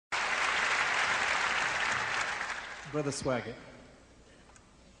Brother Swaggart,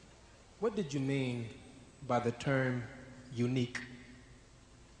 what did you mean by the term unique?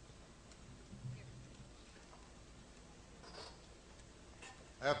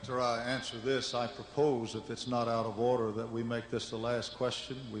 After I answer this, I propose, if it's not out of order, that we make this the last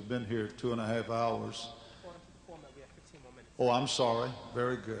question. We've been here 2.5 hours. Oh, I'm sorry.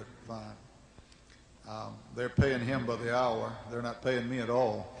 Very good. Fine. They're paying him by the hour. They're not paying me at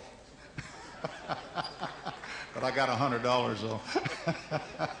all. But I got $100 though.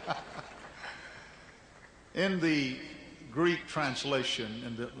 In the Greek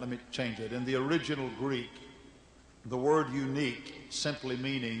translation, let me change it. In the original Greek, the word unique simply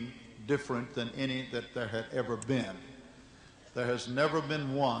meaning different than any that there had ever been. There has never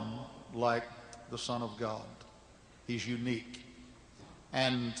been one like the Son of God. He's unique.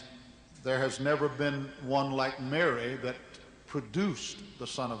 And there has never been one like Mary that produced the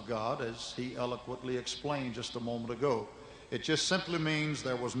Son of God, as he eloquently explained just a moment ago. It just simply means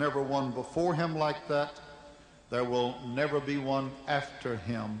there was never one before him like that. There will never be one after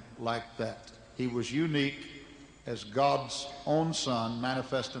him like that. He was unique as God's own Son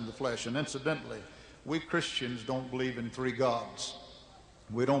manifest in the flesh. And incidentally, we Christians don't believe in three gods.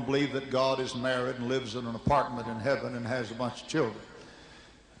 We don't believe that God is married and lives in an apartment in heaven and has a bunch of children.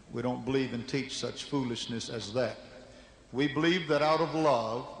 We don't believe and teach such foolishness as that. We believe that out of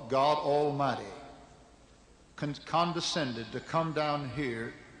love, God Almighty condescended to come down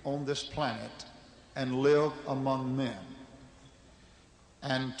here on this planet and live among men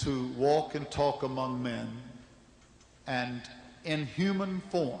and to walk and talk among men, and in human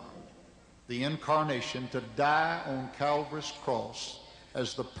form, the incarnation, to die on Calvary's cross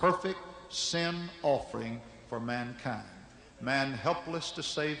as the perfect sin offering for mankind. Man helpless to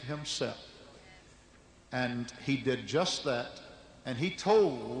save himself. And he did just that, and he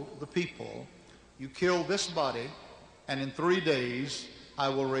told the people, you kill this body, and in 3 days I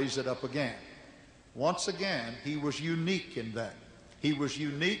will raise it up again. Once again, he was unique in that. He was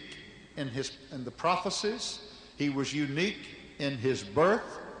unique in the prophecies. He was unique in his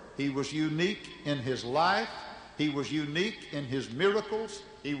birth. He was unique in his life. He was unique in his miracles.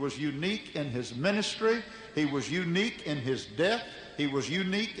 He was unique in his ministry. He was unique in his death. He was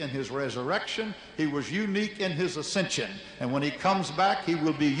unique in his resurrection. He was unique in his ascension. And when he comes back, he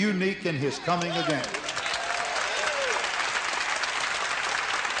will be unique in his coming again.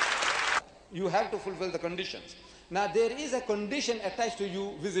 You have to fulfill the conditions. Now there is a condition attached to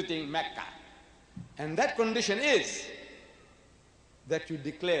you visiting Mecca. And that condition is that you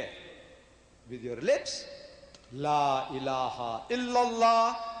declare with your lips, La ilaha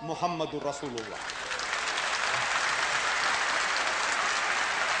illallah Muhammadur Rasulullah.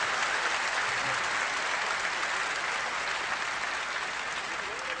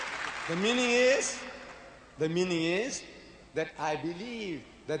 The meaning is that I believe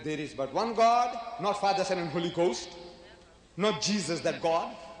that there is but one God, not Father, Son, and Holy Ghost, not Jesus, that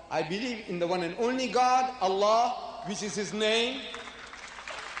God. I believe in the one and only God, Allah, which is his name,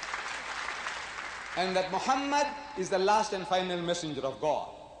 and that Muhammad is the last and final messenger of God.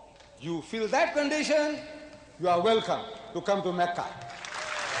 You feel that condition, you are welcome to come to Mecca.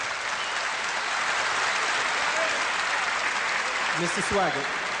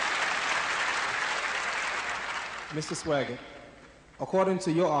 Mr. Swaggart, according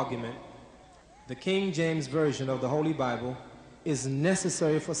to your argument, the King James Version of the Holy Bible is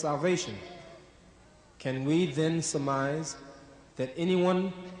necessary for salvation. Can we then surmise that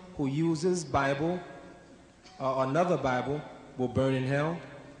anyone who uses Bible or another Bible will burn in hell,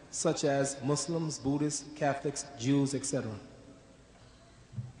 such as Muslims, Buddhists, Catholics, Jews, etc.?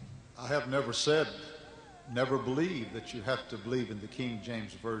 I have never said, never believed that you have to believe in the King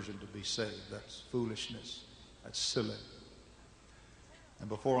James Version to be saved. That's foolishness. That's silly. And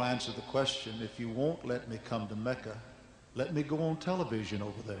before I answer the question, if you won't let me come to Mecca, let me go on television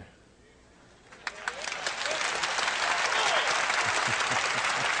over there.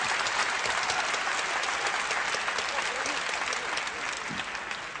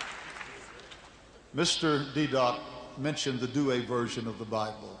 Mr. Deedat mentioned the Douay version of the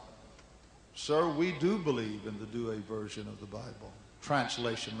Bible. Sir, we do believe in the Douay version of the Bible.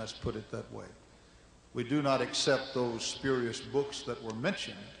 Translation, let's put it that way. We do not accept those spurious books that were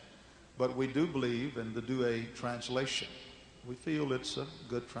mentioned, but we do believe in the Douay translation. We feel it's a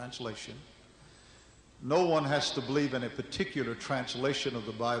good translation. No one has to believe in a particular translation of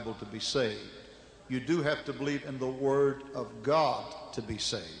the Bible to be saved. You do have to believe in the Word of God to be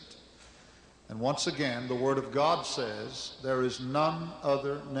saved. And once again, the Word of God says, there is none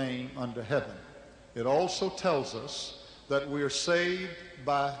other name under heaven. It also tells us that we are saved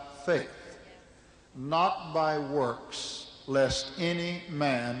by faith. not by works, lest any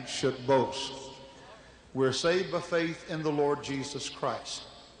man should boast. We're saved by faith in the Lord Jesus Christ.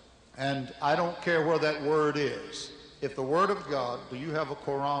 And I don't care where that word is. If the word of God, do you have a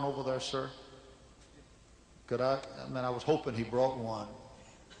Quran over there, sir? Could I mean, I was hoping he brought one.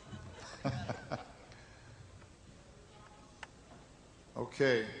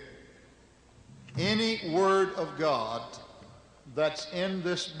 Okay. Any word of God that's in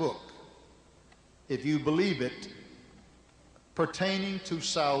this book, if you believe it, pertaining to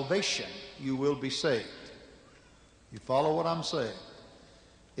salvation, you will be saved. You follow what I'm saying?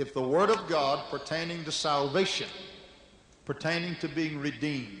 If the word of God pertaining to salvation, pertaining to being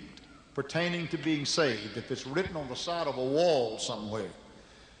redeemed, pertaining to being saved, if it's written on the side of a wall somewhere,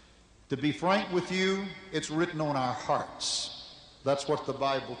 to be frank with you, it's written on our hearts. That's what the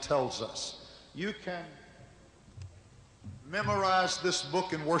Bible tells us. You can memorize this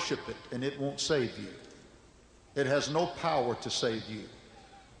book and worship it, and it won't save you. It has no power to save you.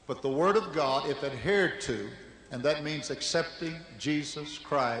 But the Word of God, if adhered to, and that means accepting Jesus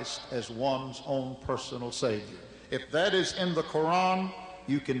Christ as one's own personal Savior. If that is in the Quran,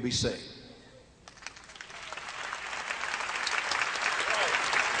 you can be saved.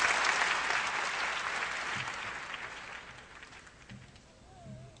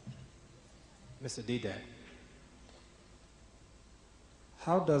 Mr. Deedat,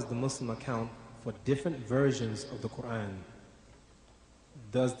 how does the Muslim account for different versions of the Quran?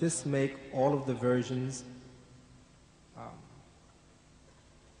 Does this make all of the versions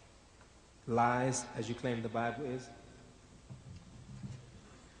lies, as you claim the Bible is?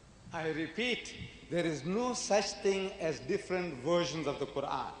 I repeat, there is no such thing as different versions of the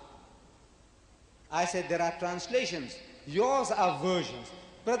Quran. I said there are translations. Yours are versions.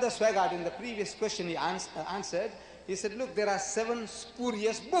 Brother Swaggart, in the previous question he answered, he said, look, there are 7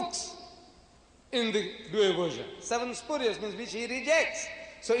 spurious books in the Dua version. 7 spurious means which he rejects.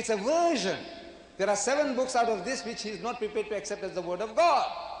 So it's a version. There are 7 books out of this which he is not prepared to accept as the word of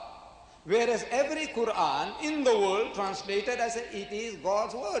God. Whereas every Quran in the world translated as it is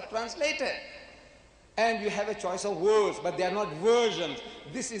God's word translated. And you have a choice of words, but they are not versions.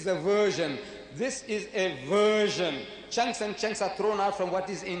 This is a version. This is a version. Chunks and chunks are thrown out from what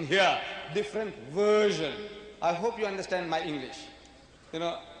is in here. Different version. I hope you understand my English. You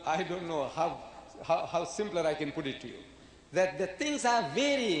know, I don't know how simpler I can put it to you. That the things are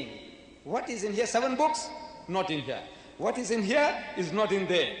varying. What is in here? 7 books? Not in here. What is in here is not in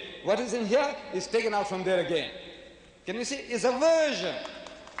there. What is in here is taken out from there again. Can you see? It's a version.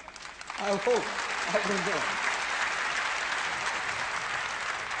 I hope. I don't know.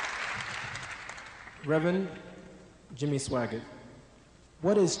 Reverend Jimmy Swaggart,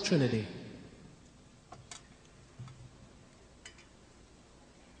 what is Trinity?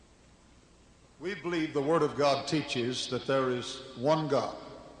 We believe the Word of God teaches that there is one God,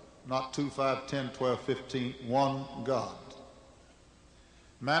 not 2, 5, 10, 12, 15, one God,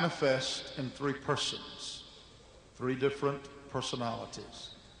 manifest in 3 persons, 3 different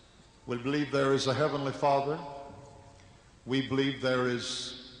personalities. We believe there is a Heavenly Father, we believe there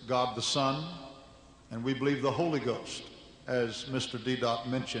is God the Son, and we believe the Holy Ghost, as Mr. Deedat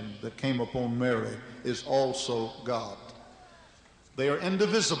mentioned, that came upon Mary, is also God. They are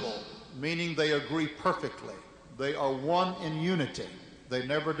indivisible, meaning they agree perfectly. They are one in unity. They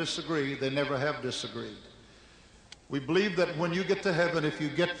never disagree. They never have disagreed. We believe that when you get to heaven, if you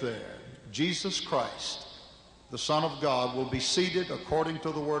get there, Jesus Christ, the Son of God, will be seated according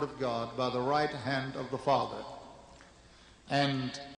to the Word of God by the right hand of the Father. And